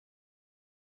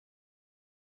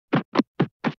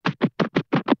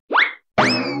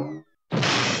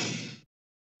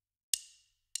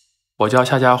我叫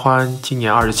夏嘉欢，今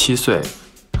年27岁，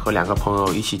和2个朋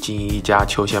友一起经营一家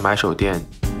球鞋买手店，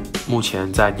目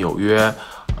前在纽约、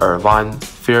尔湾、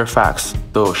Fairfax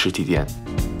都有实体店。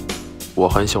我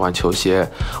很喜欢球鞋，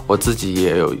我自己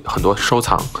也有很多收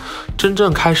藏。真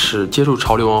正开始接触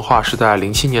潮流文化是在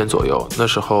07年左右，那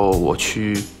时候我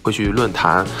会去论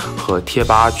坛和贴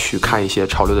吧去看一些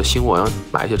潮流的新闻，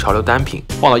买一些潮流单品，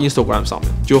放到 Instagram 上面，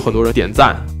就有很多人点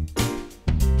赞。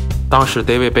当时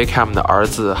David Beckham 的儿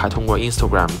子还通过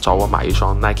Instagram 找我买一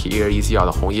双 Nike Air Easy 2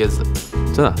的红椰子，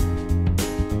真的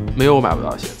没有我买不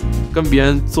到的鞋子。跟别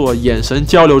人做眼神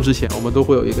交流之前，我们都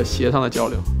会有一个鞋上的交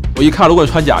流。我一看，如果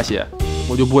你穿假鞋，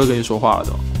我就不会跟你说话了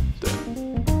都。对。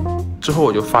之后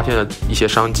我就发现了一些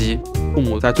商机，父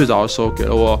母在最早的时候给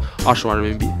了我20万人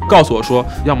民币，告诉我说，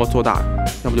要么做大，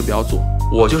要么就不要做。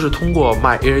我就是通过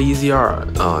卖 Air Easy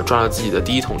 2，赚了自己的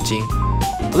第一桶金。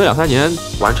那2-3年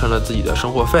完成了自己的生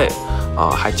活费，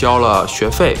还交了学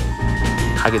费，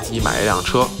还给自己买了一辆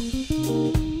车。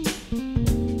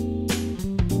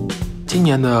今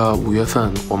年的5月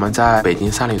份，我们在北京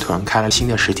三里屯开了新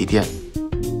的实体店。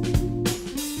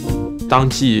当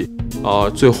季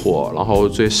最火，然后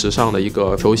最时尚的一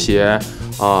个球鞋、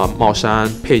帽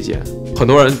衫配件，很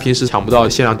多人平时抢不到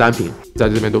限量单品，在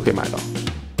这边都可以买到。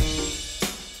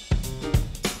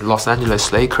Los Angeles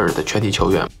Lakers 的全体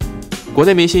球员。国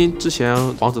内明星之前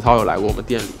黄子韬有来过我们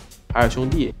店里，海尔兄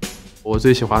弟，我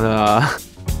最喜欢的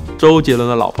周杰伦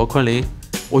的老婆昆凌，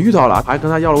我遇到了，还跟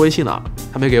他要了微信呢，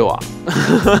他没给我。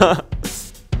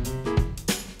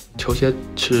球鞋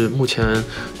是目前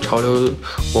潮流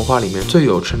文化里面最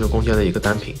有政治空间的一个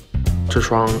单品。这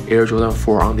双 Air Jordan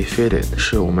 4 Undefeated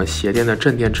是我们鞋店的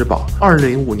镇店之宝。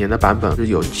2005年的版本是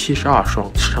有72双，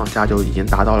市场价就已经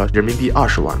达到了人民币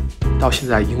20万。到现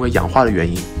在因为氧化的原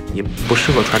因，也不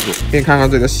适合穿着。给你看看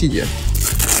这个细节，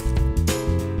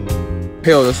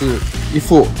配有的是2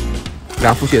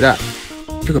副鞋带。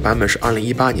这个版本是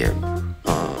2018年，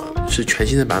是全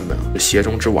新的版本，鞋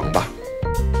中之王吧。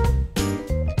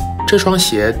这双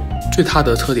鞋最大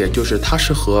的特点就是它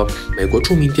是和美国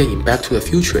著名电影 Back to the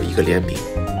Future 一个联名，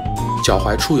脚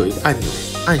踝处有一个按钮，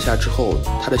按下之后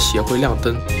它的鞋会亮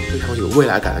灯，非常有未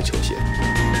来感的球鞋。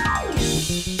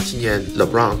今年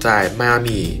LeBron 在迈阿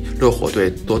密热火队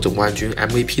夺总冠军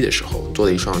MVP 的时候做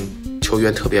的一双球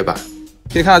员特别版。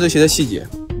可以看到这鞋的细节，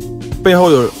背后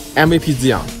有 MVP 字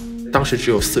样，当时只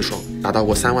有4双，达到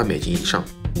过$3万以上。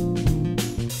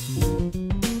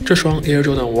这双 Air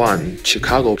Jordan 1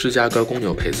 Chicago 芝加哥公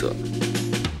牛配色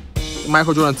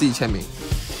Michael Jordan 自己签名，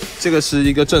这个是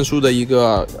一个证书的一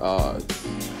个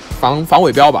防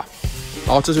伪标吧。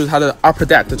然后这就是它的 Upper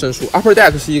Deck 的证书。Upper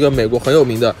Deck 是一个美国很有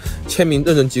名的签名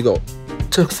认证机构。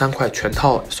这3块全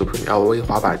套 Supreme LV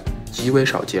滑板极为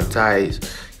少见，在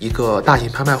一个大型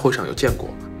拍卖会上有见过，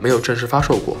没有正式发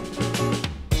售过。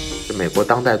是美国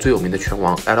当代最有名的拳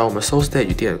王，来到我们 Soul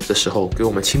Stage 店的时候给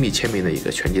我们亲笔签名的一个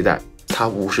拳击带。他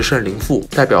50胜0负，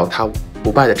代表他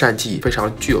不败的战绩，非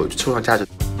常具有收藏价值。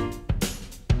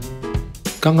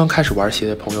刚刚开始玩鞋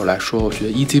的朋友来说，我觉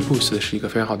得 Easy Boost 是一个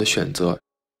非常好的选择。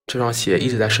这双鞋一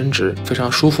直在升值，非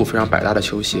常舒服，非常百搭的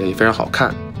球鞋，也非常好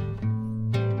看。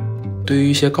对于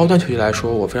一些高端球鞋来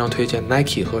说，我非常推荐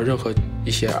Nike 和任何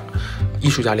一些艺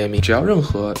术家联名，只要任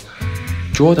何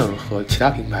Jordan 和其他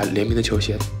品牌联名的球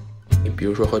鞋，比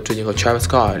如说最近和 Travis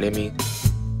Scott 联名，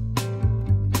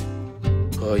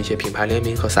和一些品牌联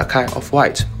名，和 Sakai、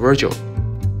Off-White、Virgil。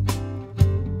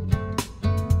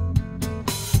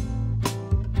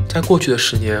在过去的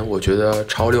10年，我觉得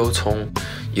潮流从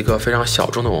一个非常小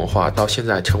众的文化到现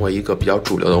在成为一个比较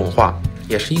主流的文化，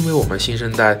也是因为我们新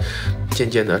生代渐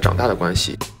渐的长大的关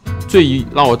系。最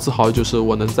让我自豪的就是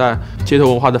我能在街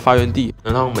头文化的发源地，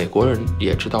能让美国人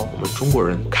也知道我们中国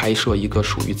人开设一个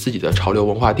属于自己的潮流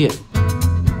文化店。